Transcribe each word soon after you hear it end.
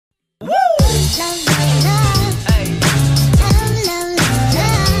Hey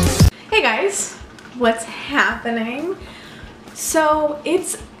guys, what's happening? So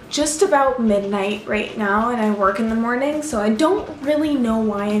it's just about midnight right now and I work in the morning, so I don't really know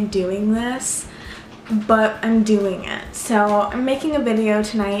why I'm doing this, but I'm doing it. So I'm making a video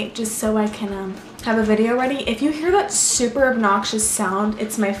tonight just so I can have a video ready. If you hear that super obnoxious sound,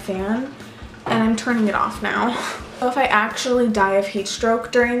 it's my fan and I'm turning it off now. So if I actually die of heat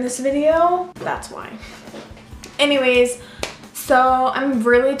stroke during this video, that's why. Anyways, so I'm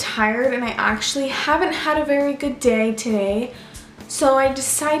really tired and I actually haven't had a very good day today. So I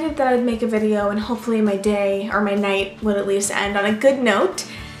decided that I'd make a video and hopefully my day or my night would at least end on a good note.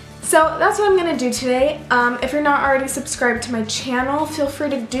 So that's what I'm gonna do today. If you're not already subscribed to my channel, feel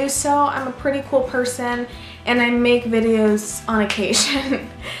free to do so. I'm a pretty cool person and I make videos on occasion.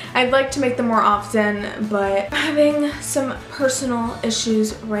 I'd like to make them more often, but I'm having some personal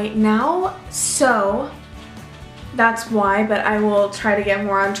issues right now, so that's why, but I will try to get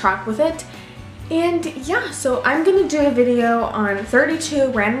more on track with it. And yeah, so I'm gonna do a video on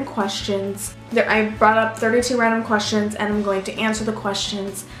 32 random questions. I brought up 32 random questions and I'm going to answer the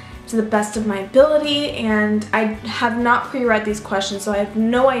questions to the best of my ability, and I have not pre-read these questions, so I have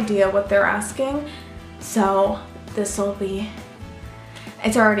no idea what they're asking. So this will be,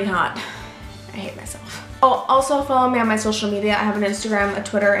 it's already hot. I hate myself. Oh, also follow me on my social media. I have an Instagram, a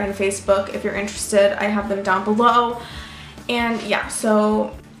Twitter, and Facebook. If you're interested, I have them down below. And yeah,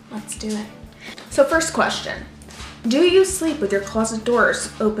 so let's do it. So first question, do you sleep with your closet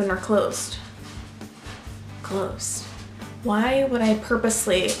doors open or closed? Closed. Why would I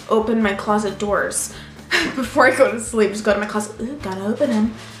purposely open my closet doors before I go to sleep? Just go to my closet, ooh, gotta open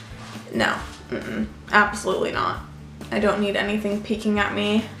them. No, absolutely not. I don't need anything peeking at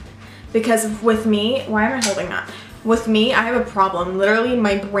me. Because with me, why am I holding that? With me, I have a problem. Literally,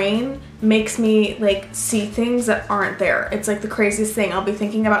 my brain makes me like see things that aren't there. It's like the craziest thing. I'll be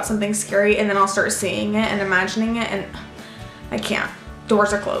thinking about something scary and then I'll start seeing it and imagining it and I can't.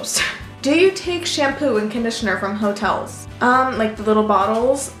 Doors are closed. Do you take shampoo and conditioner from hotels? Like the little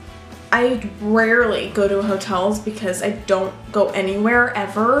bottles. I rarely go to hotels because I don't go anywhere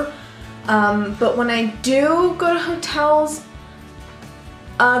ever. But when I do go to hotels,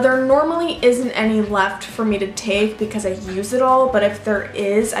 there normally isn't any left for me to take because I use it all, but if there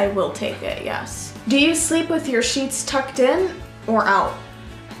is, I will take it, yes. Do you sleep with your sheets tucked in or out?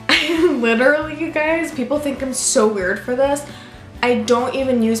 Literally, you guys, people think I'm so weird for this. I don't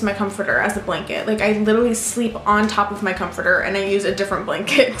even use my comforter as a blanket. Like, I literally sleep on top of my comforter and I use a different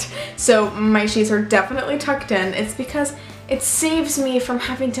blanket. So my sheets are definitely tucked in. It's because it saves me from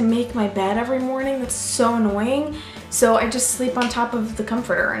having to make my bed every morning. That's so annoying. So I just sleep on top of the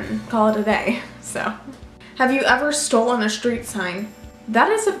comforter and call it a day. So, have you ever stolen a street sign?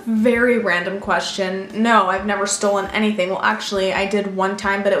 That is a very random question. No, I've never stolen anything. Well, actually, I did one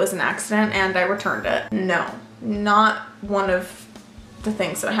time, but it was an accident and I returned it. No, not one of the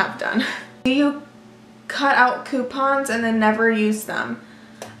things that I have done. Do you cut out coupons and then never use them?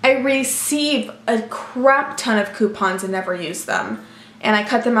 I receive a crap ton of coupons and never use them. And I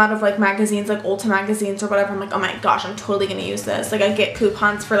cut them out of like magazines, like Ulta magazines or whatever. I'm like, oh my gosh, I'm totally gonna use this. Like I get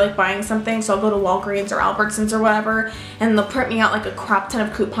coupons for like buying something, so I'll go to Walgreens or Albertsons or whatever, and they'll print me out like a crap ton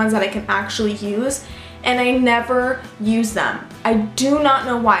of coupons that I can actually use, and I never use them. I do not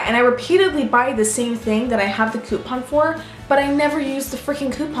know why. And I repeatedly buy the same thing that I have the coupon for, but I never use the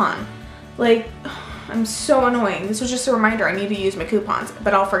freaking coupon. Like, I'm so annoying. This was just a reminder I need to use my coupons,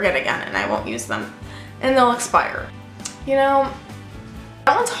 but I'll forget again and I won't use them. And they'll expire. You know,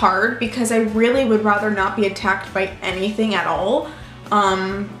 that one's hard because I really would rather not be attacked by anything at all.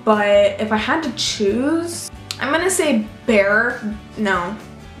 But if I had to choose, I'm gonna say bear. No,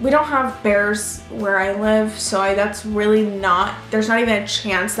 we don't have bears where I live, so that's really not, there's not even a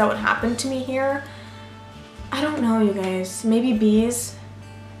chance that would happen to me here. I don't know, you guys. Maybe bees.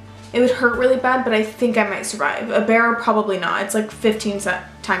 It would hurt really bad, but I think I might survive. A bear, probably not. It's like 15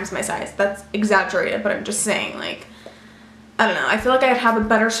 times my size. That's exaggerated, but I'm just saying, like, I don't know. I feel like I'd have a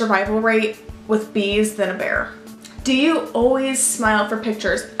better survival rate with bees than a bear. Do you always smile for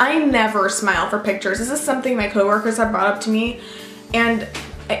pictures? I never smile for pictures. This is something my coworkers have brought up to me, and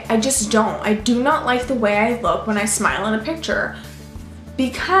I just don't. I do not like the way I look when I smile in a picture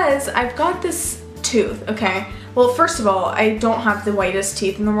because I've got this tooth, okay? Well, first of all, I don't have the whitest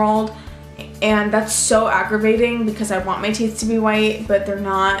teeth in the world, and that's so aggravating because I want my teeth to be white, but they're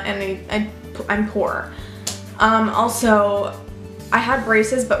not, and I'm poor. Also, I had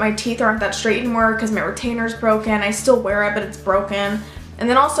braces, but my teeth aren't that straight anymore because my retainer's broken. I still wear it, but it's broken. And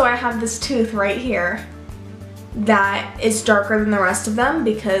then also I have this tooth right here. that is darker than the rest of them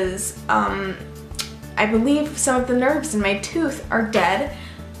because I believe some of the nerves in my tooth are dead.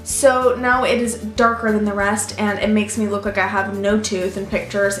 So now it is darker than the rest and it makes me look like I have no tooth in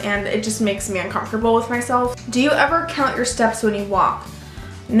pictures, and it just makes me uncomfortable with myself. Do you ever count your steps when you walk?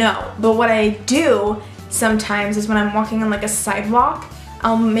 No, but what I do sometimes is when I'm walking on like a sidewalk,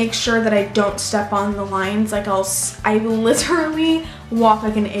 I'll make sure that I don't step on the lines. Like I literally walk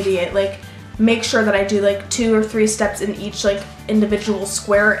like an idiot. Like make sure that I do like 2 or 3 steps in each like individual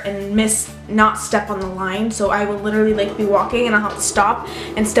square and not step on the line. So I will literally like be walking and I'll have to stop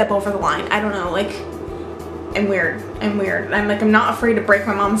and step over the line. I don't know, like I'm weird. I'm not afraid to break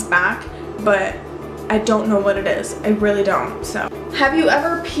my mom's back, but I don't know what it is. I really don't. So have you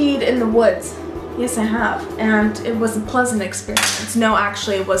ever peed in the woods? Yes, I have, and it was a pleasant experience. No,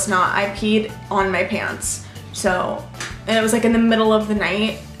 actually it was not. I peed on my pants. So, and it was like in the middle of the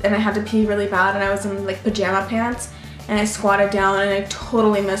night and I had to pee really bad and I was in like pajama pants and I squatted down and I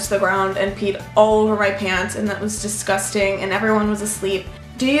totally missed the ground and peed all over my pants, and that was disgusting and everyone was asleep.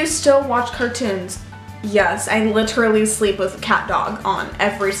 Do you still watch cartoons? Yes, I literally sleep with Cat Dog on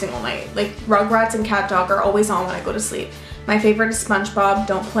every single night. Like Rugrats and Cat Dog are always on when I go to sleep. My favorite is SpongeBob,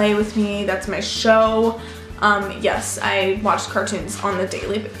 Don't Play With Me, that's my show. Yes, I watch cartoons on a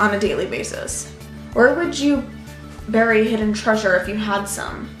daily basis. Where would you bury hidden treasure if you had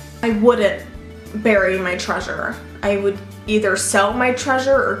some? I wouldn't bury my treasure. I would either sell my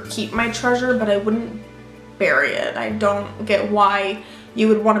treasure or keep my treasure, but I wouldn't bury it. I don't get why you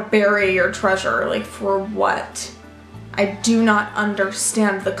would want to bury your treasure. Like, for what? I do not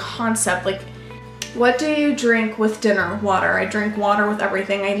understand the concept. Like, what do you drink with dinner? Water. I drink water with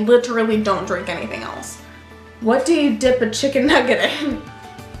everything. I literally don't drink anything else. What do you dip a chicken nugget in?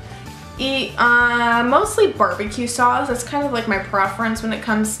 Mostly barbecue sauce. That's kind of like my preference when it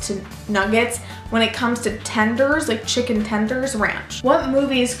comes to nuggets. When it comes to tenders, like chicken tenders, ranch. What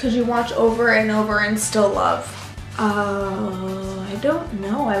movies could you watch over and over and still love? I don't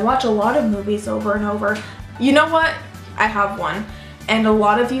know. I watch a lot of movies over and over. You know what? I have one. And a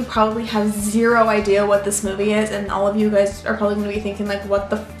lot of you probably have zero idea what this movie is, and all of you guys are probably going to be thinking like, what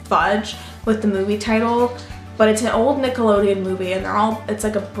the fudge with the movie title. But it's an old Nickelodeon movie, and it's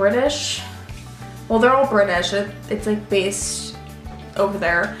like a British, well, they're all British. It's like based over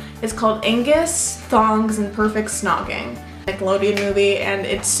there. It's called Angus, Thongs, and Perfect Snogging. Nickelodeon movie, and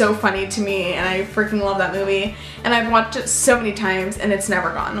it's so funny to me, and I freaking love that movie. And I've watched it so many times, and it's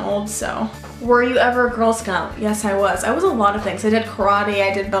never gotten old, so. Were you ever a Girl Scout? Yes, I was. I was a lot of things. I did karate,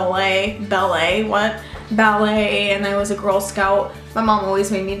 I did ballet, and I was a Girl Scout. My mom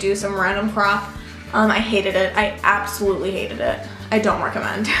always made me do some random crap. I hated it. I absolutely hated it. I don't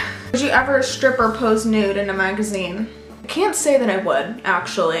recommend. Would you ever strip or pose nude in a magazine? I can't say that I would,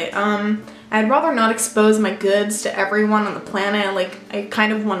 actually. I'd rather not expose my goods to everyone on the planet. Like, I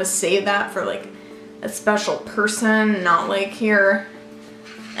kind of want to save that for like a special person, not like here,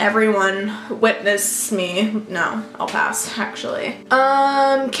 everyone witness me. No, I'll pass, actually.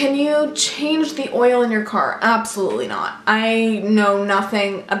 Can you change the oil in your car? Absolutely not. I know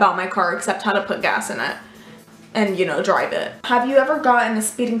nothing about my car except how to put gas in it and, you know, drive it. Have you ever gotten a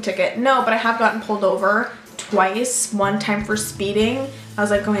speeding ticket? No, but I have gotten pulled over twice. One time for speeding. I was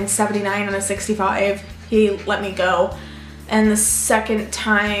like going 79 on a 65. He let me go. And the second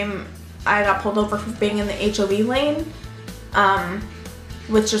time I got pulled over for being in the HOV lane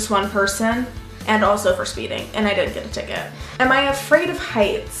with just one person, and also for speeding, and I didn't get a ticket. Am I afraid of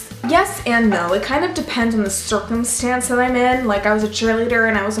heights? Yes and no. It kind of depends on the circumstance that I'm in. Like, I was a cheerleader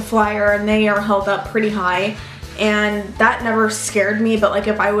and I was a flyer, and they are held up pretty high, and that never scared me. But like,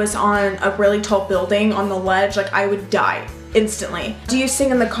 if I was on a really tall building on the ledge, like, I would die instantly. Do you sing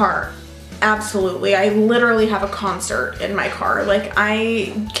in the car? Absolutely. I literally have a concert in my car. Like,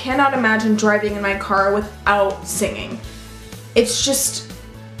 I cannot imagine driving in my car without singing. It's just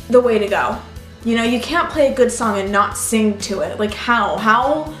the way to go. You know, you can't play a good song and not sing to it. Like, how?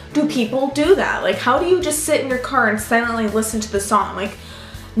 How do people do that? Like, how do you just sit in your car and silently listen to the song? Like,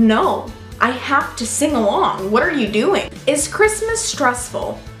 no, I have to sing along. What are you doing? Is Christmas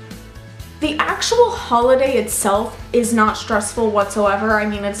stressful? The actual holiday itself is not stressful whatsoever. I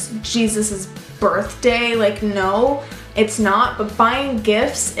mean, it's Jesus's birthday. Like, no, it's not. But buying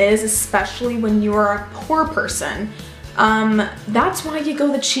gifts is, especially when you are a poor person. That's why you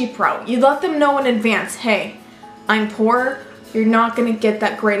go the cheap route. You let them know in advance, hey, I'm poor. You're not gonna get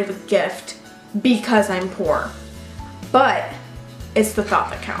that great of a gift because I'm poor. But it's the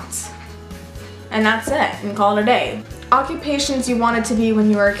thought that counts. And that's it, and call it a day. Occupations you wanted to be when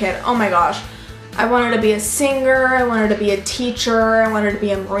you were a kid. Oh my gosh. I wanted to be a singer, I wanted to be a teacher, I wanted to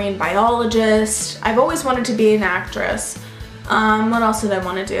be a marine biologist. I've always wanted to be an actress. What else did I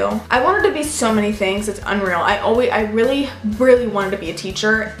want to do? I wanted to be so many things, it's unreal. I really wanted to be a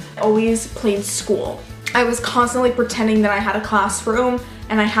teacher. I always played school. I was constantly pretending that I had a classroom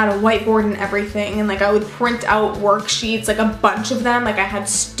and I had a whiteboard and everything, and like I would print out worksheets, like a bunch of them, like I had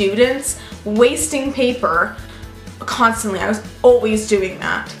students wasting paper constantly. I was always doing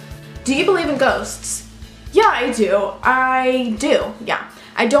that. Do you believe in ghosts? Yeah, I do. I do, yeah.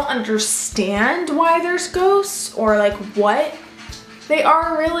 I don't understand why there's ghosts or like what they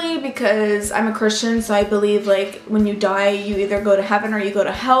are really, because I'm a Christian, so I believe like when you die you either go to heaven or you go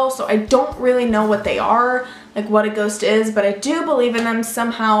to hell, so I don't really know what they are, like what a ghost is, but I do believe in them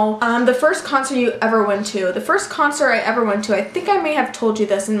somehow. The first concert I ever went to, I think I may have told you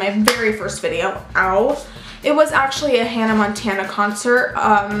this in my very first video, it was actually a Hannah Montana concert.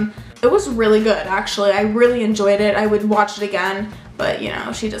 It was really good actually, I really enjoyed it. I would watch it again. But you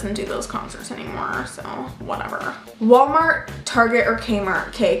know, she doesn't do those concerts anymore, so whatever. Walmart, Target, or Kmart?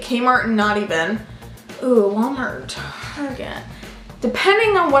 Okay, Kmart, not even. Ooh, Walmart, Target.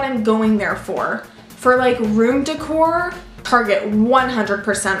 Depending on what I'm going there for. For like room decor, Target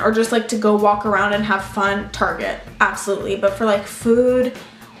 100%, or just like to go walk around and have fun, Target, absolutely. But for like food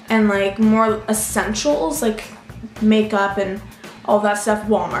and like more essentials, like makeup and all that stuff,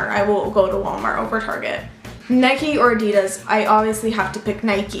 Walmart. I will go to Walmart over Target. Nike or Adidas? I obviously have to pick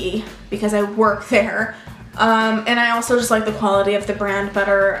Nike because I work there. And I also just like the quality of the brand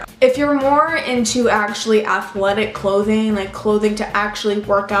better. If you're more into actually athletic clothing, like clothing to actually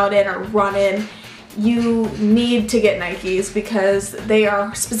work out in or run in, you need to get Nikes because they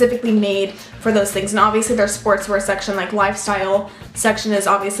are specifically made for those things. And obviously their sportswear section, like lifestyle section, is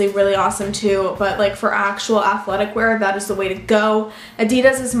obviously really awesome too, but like for actual athletic wear, that is the way to go.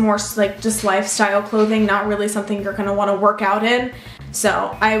 Adidas is more like just lifestyle clothing, not really something you're gonna want to work out in.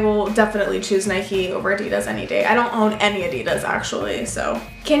 So I will definitely choose Nike over Adidas any day. I don't own any Adidas actually, so.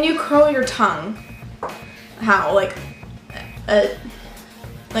 Can you curl your tongue? How? Like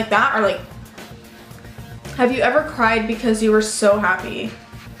that, or like, have you ever cried because you were so happy?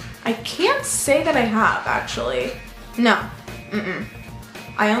 I can't say that I have, actually. No.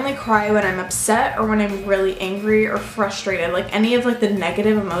 I only cry when I'm upset or when I'm really angry or frustrated. Like any of like the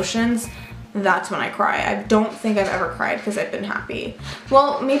negative emotions, that's when I cry. I don't think I've ever cried because I've been happy.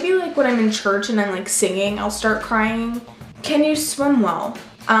 Well, maybe like when I'm in church and I'm like singing, I'll start crying. Can you swim well?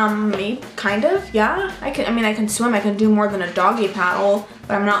 Maybe, kind of, yeah. I can swim. I can do more than a doggy paddle,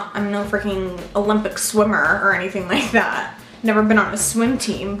 but I'm no freaking Olympic swimmer or anything like that. Never been on a swim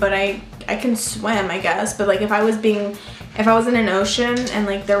team, but I can swim, I guess. But like if I was in an ocean and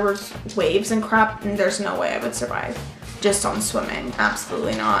like there was waves and crap, there's no way I would survive just on swimming.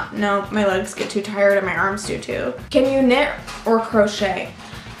 Absolutely not. No, my legs get too tired and my arms do too. Can you knit or crochet?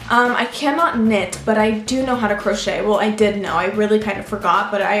 I cannot knit, but I do know how to crochet. Well, I did know. I really kind of forgot,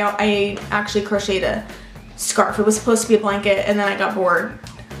 but I actually crocheted a scarf. It was supposed to be a blanket, and then I got bored,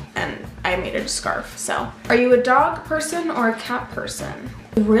 and I made it a scarf, so. Are you a dog person or a cat person?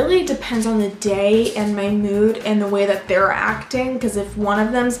 It really depends on the day and my mood and the way that they're acting, because if one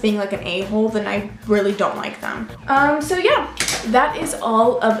of them's being like an a-hole, then I really don't like them. So yeah, that is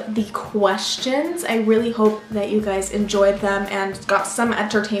all of the questions. I really hope that you guys enjoyed them and got some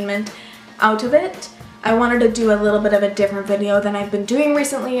entertainment out of it. I wanted to do a little bit of a different video than I've been doing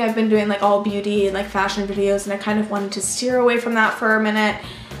recently. I've been doing like all beauty and like fashion videos, and I kind of wanted to steer away from that for a minute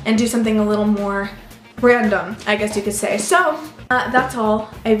and do something a little more random, I guess you could say. So that's all.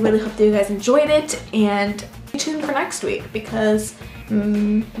 I really hope that you guys enjoyed it, and stay tuned for next week because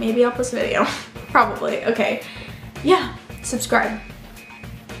maybe I'll post a video. Probably. Okay. Yeah, subscribe.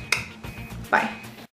 Bye.